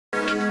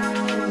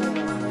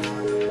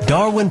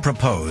Darwin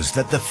proposed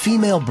that the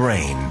female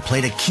brain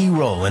played a key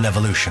role in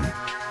evolution.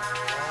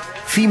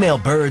 Female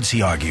birds,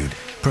 he argued,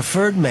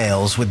 preferred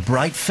males with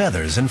bright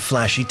feathers and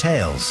flashy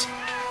tails.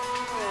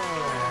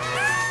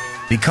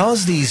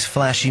 Because these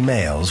flashy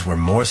males were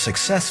more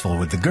successful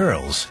with the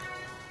girls,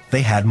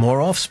 they had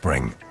more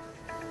offspring.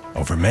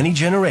 Over many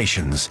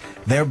generations,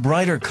 their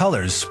brighter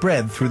colors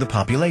spread through the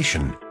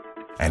population,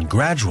 and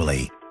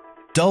gradually,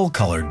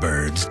 dull-colored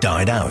birds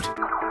died out.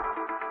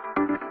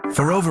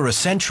 For over a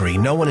century,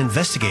 no one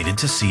investigated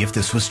to see if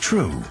this was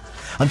true,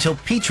 until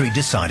Petrie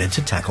decided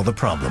to tackle the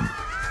problem.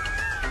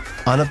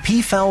 On a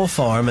peafowl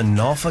farm in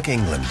Norfolk,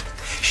 England,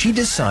 she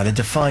decided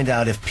to find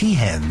out if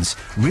peahens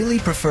really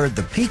preferred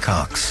the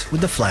peacocks with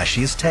the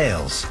flashiest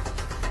tails.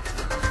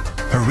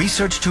 Her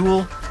research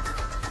tool?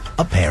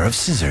 A pair of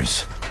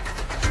scissors.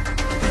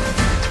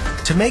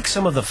 To make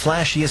some of the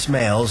flashiest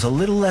males a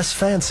little less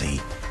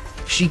fancy,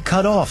 she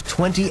cut off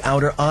 20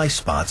 outer eye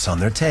spots on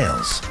their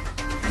tails.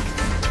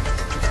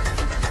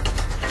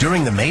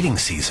 During the mating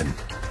season,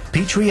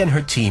 Petrie and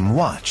her team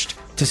watched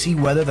to see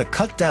whether the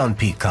cut-down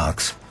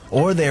peacocks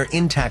or their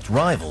intact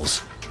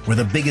rivals were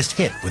the biggest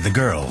hit with the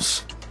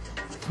girls.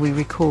 We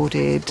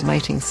recorded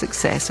mating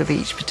success of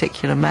each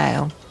particular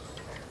male,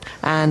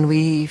 and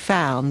we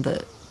found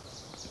that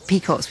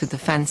peacocks with the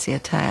fancier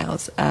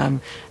tails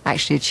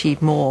actually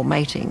achieved more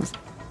matings.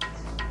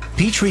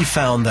 Petrie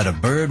found that a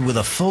bird with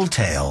a full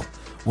tail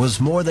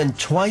was more than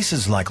twice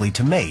as likely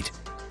to mate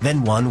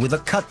than one with a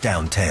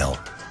cut-down tail.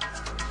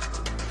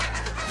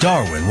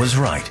 Darwin was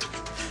right.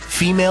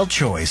 Female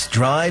choice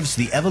drives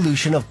the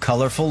evolution of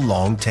colorful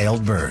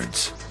long-tailed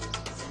birds.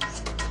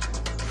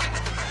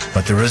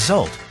 But the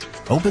result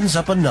opens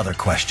up another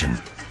question.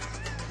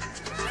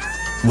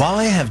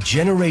 Why have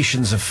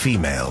generations of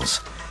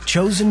females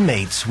chosen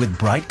mates with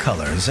bright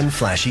colors and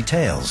flashy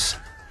tails?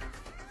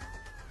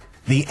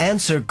 The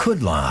answer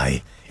could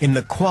lie in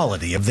the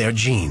quality of their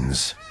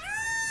genes.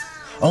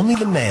 Only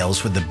the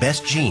males with the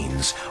best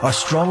genes are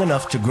strong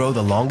enough to grow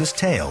the longest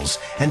tails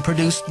and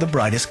produce the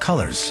brightest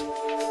colors.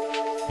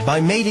 By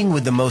mating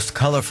with the most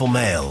colorful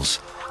males,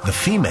 the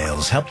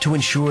females help to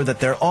ensure that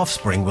their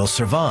offspring will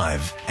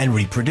survive and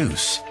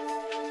reproduce.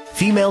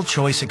 Female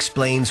choice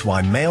explains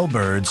why male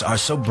birds are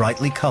so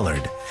brightly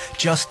colored,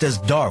 just as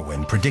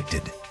Darwin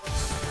predicted.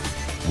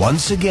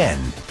 Once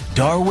again,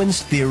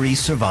 Darwin's theory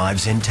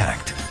survives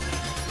intact.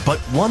 But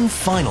one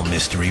final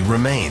mystery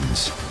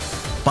remains.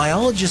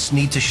 Biologists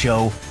need to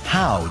show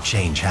how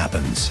change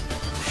happens.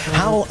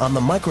 How, on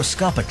the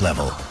microscopic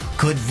level,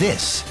 could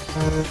this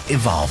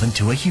evolve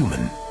into a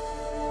human?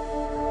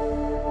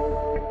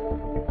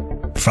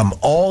 From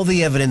all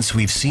the evidence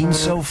we've seen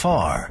so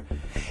far,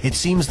 it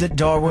seems that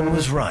Darwin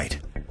was right.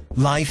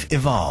 Life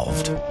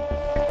evolved.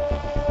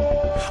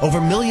 Over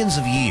millions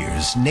of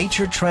years,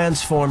 nature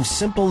transformed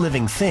simple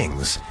living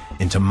things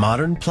into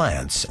modern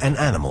plants and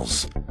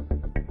animals.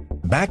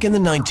 Back in the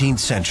 19th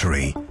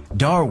century,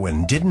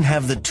 Darwin didn't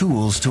have the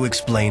tools to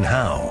explain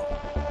how.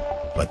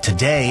 But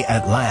today,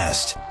 at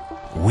last,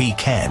 we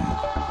can.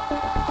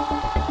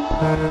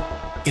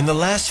 In the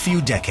last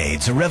few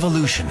decades, a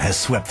revolution has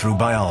swept through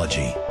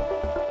biology.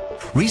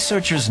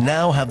 Researchers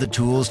now have the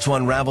tools to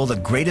unravel the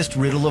greatest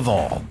riddle of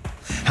all,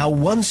 how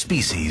one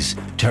species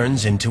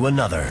turns into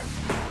another.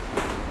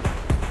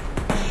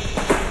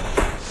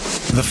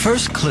 The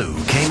first clue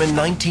came in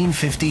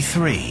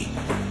 1953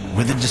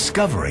 with the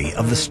discovery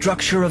of the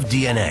structure of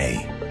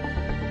DNA.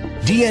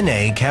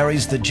 DNA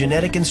carries the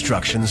genetic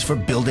instructions for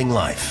building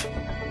life.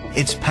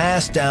 It's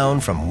passed down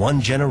from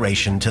one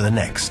generation to the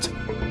next.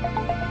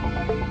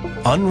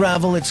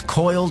 Unravel its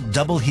coiled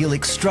double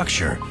helix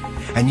structure,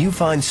 and you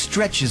find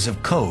stretches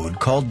of code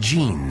called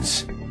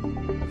genes.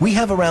 We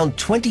have around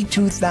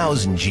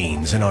 22,000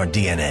 genes in our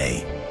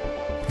DNA.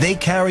 They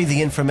carry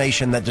the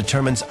information that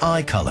determines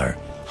eye color,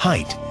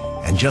 height,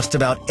 and just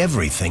about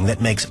everything that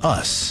makes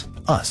us,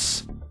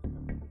 us.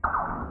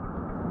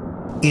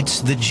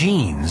 It's the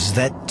genes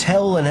that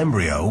tell an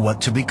embryo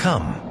what to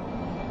become.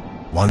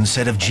 One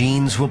set of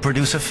genes will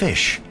produce a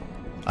fish.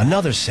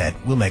 Another set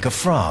will make a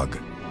frog.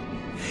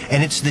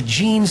 And it's the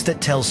genes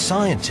that tell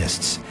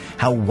scientists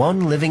how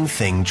one living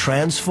thing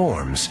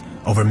transforms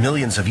over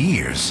millions of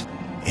years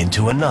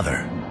into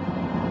another.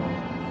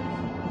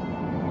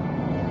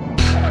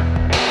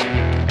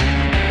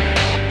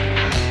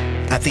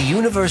 At the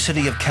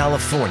University of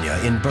California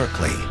in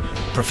Berkeley,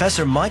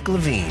 Professor Mike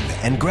Levine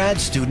and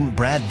grad student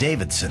Brad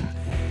Davidson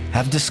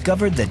have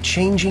discovered that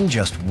changing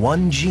just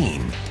one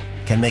gene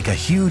can make a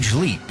huge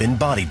leap in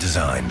body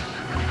design.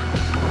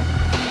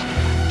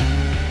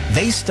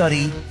 They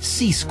study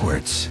sea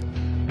squirts.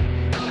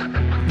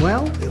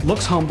 Well, it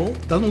looks humble,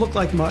 doesn't look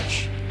like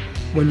much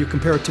when you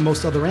compare it to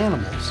most other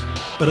animals,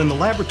 but in the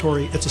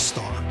laboratory, it's a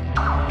star.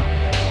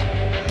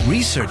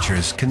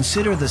 Researchers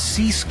consider the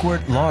sea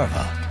squirt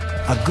larva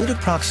a good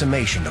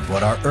approximation of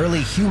what our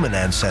early human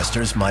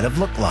ancestors might have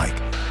looked like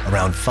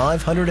around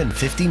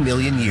 550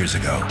 million years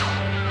ago.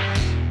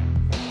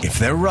 If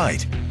they're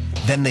right,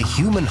 then the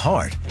human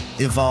heart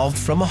evolved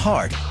from a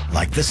heart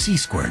like the sea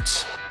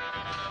squirts.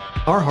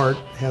 Our heart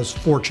has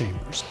 4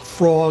 chambers.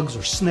 Frogs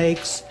or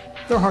snakes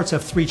their hearts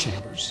have 3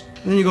 chambers.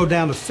 And then you go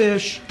down to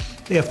fish,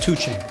 they have 2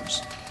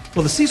 chambers.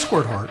 Well, the sea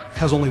squirt heart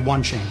has only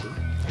 1 chamber,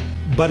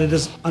 but it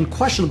is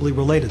unquestionably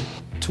related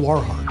to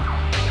our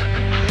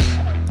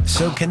heart.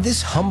 So can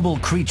this humble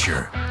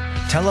creature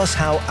tell us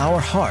how our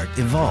heart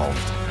evolved?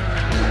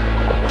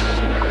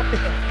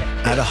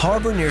 At a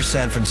harbor near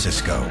San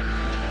Francisco,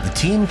 the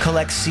team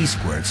collects sea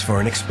squirts for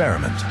an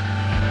experiment.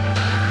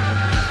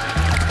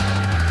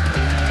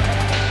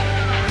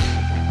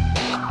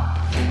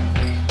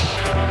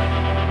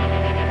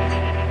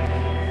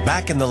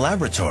 Back in the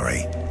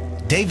laboratory,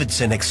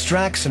 Davidson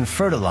extracts and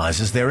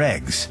fertilizes their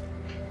eggs.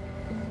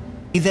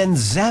 He then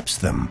zaps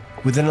them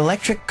with an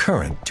electric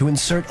current to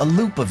insert a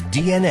loop of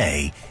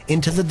DNA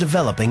into the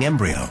developing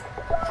embryo.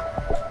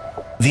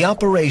 The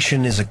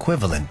operation is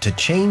equivalent to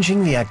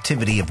changing the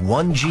activity of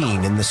one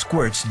gene in the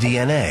squirt's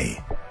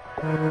DNA,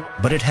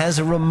 but it has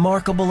a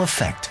remarkable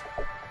effect.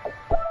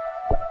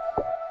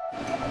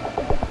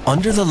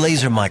 Under the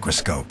laser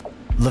microscope,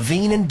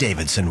 Levine and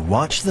Davidson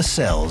watch the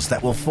cells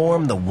that will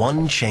form the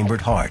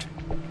one-chambered heart.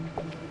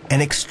 An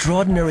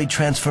extraordinary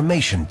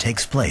transformation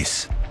takes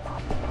place.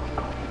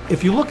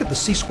 If you look at the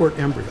sea squirt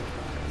embryo,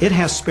 it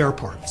has spare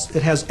parts.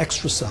 It has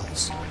extra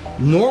cells.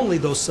 Normally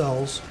those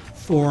cells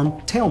form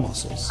tail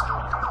muscles.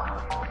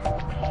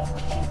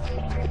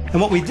 And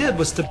what we did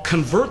was to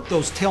convert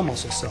those tail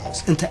muscle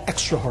cells into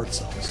extra heart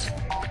cells.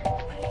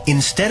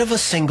 Instead of a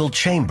single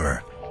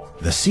chamber,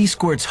 the sea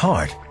squirt's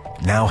heart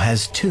now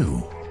has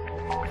 2.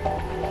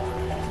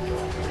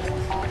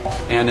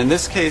 And in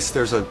this case,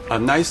 there's a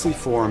nicely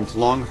formed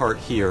long heart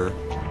here,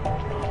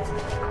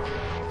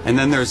 and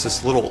then there's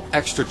this little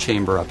extra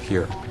chamber up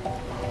here.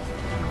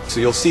 So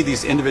you'll see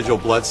these individual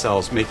blood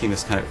cells making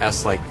this kind of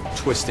S-like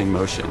twisting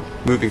motion,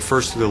 moving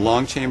first through the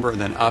long chamber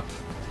and then up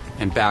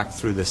and back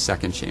through the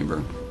second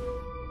chamber.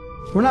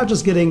 We're not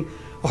just getting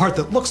a heart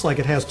that looks like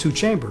it has 2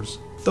 chambers.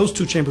 Those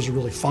 2 chambers are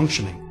really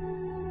functioning.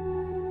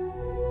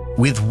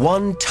 With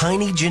one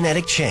tiny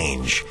genetic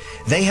change,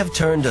 they have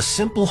turned a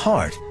simple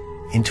heart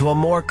into a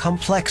more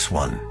complex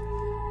one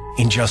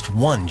in just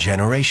 1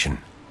 generation.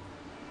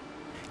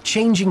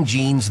 Changing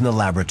genes in the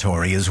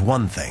laboratory is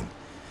one thing,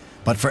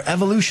 but for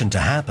evolution to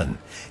happen,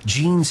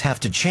 genes have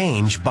to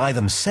change by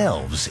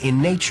themselves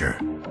in nature.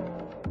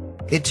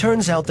 It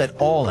turns out that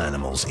all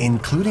animals,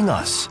 including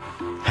us,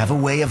 have a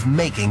way of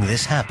making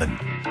this happen.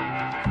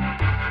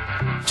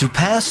 To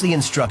pass the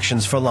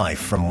instructions for life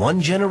from one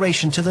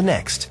generation to the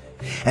next,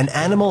 an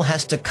animal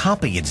has to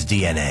copy its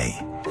DNA,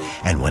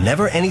 and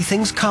whenever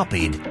anything's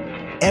copied,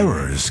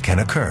 errors can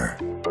occur.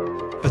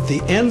 But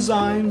the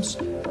enzymes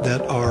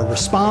that are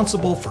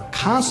responsible for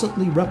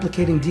constantly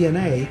replicating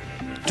DNA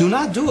do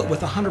not do it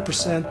with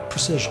 100%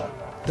 precision.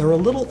 They're a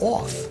little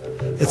off.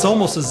 It's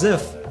almost as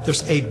if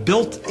there's a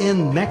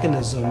built-in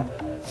mechanism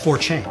for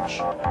change.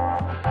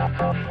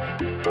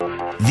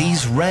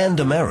 These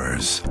random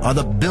errors are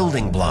the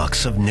building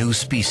blocks of new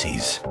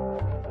species.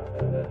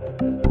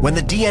 When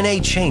the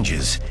DNA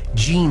changes,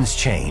 genes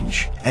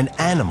change, and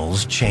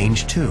animals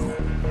change too.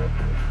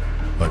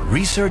 But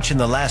research in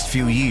the last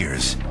few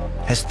years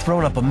has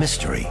thrown up a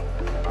mystery.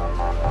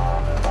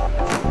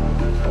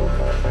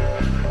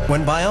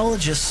 When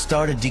biologists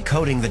started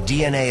decoding the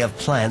DNA of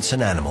plants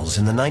and animals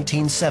in the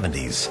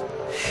 1970s,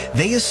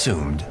 they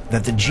assumed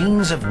that the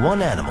genes of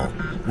one animal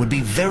would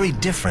be very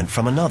different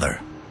from another.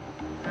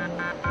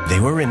 They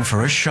were in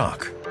for a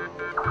shock.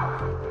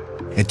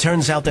 It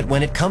turns out that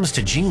when it comes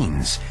to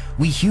genes,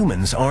 we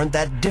humans aren't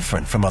that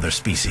different from other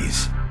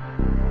species.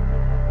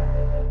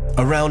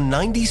 Around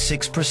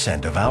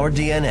 96% of our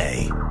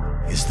DNA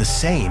is the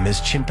same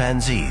as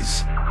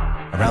chimpanzees.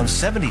 Around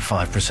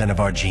 75% of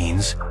our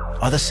genes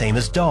are the same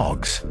as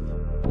dogs.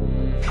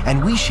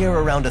 And we share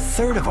around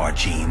 1/3 of our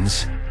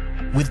genes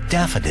with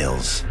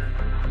daffodils.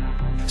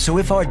 So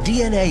if our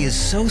DNA is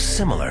so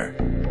similar,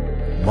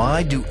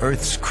 why do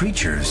Earth's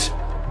creatures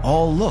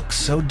all look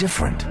so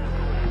different?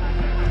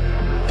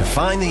 To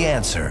find the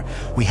answer,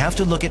 we have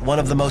to look at one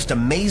of the most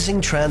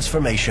amazing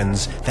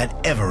transformations that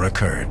ever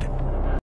occurred.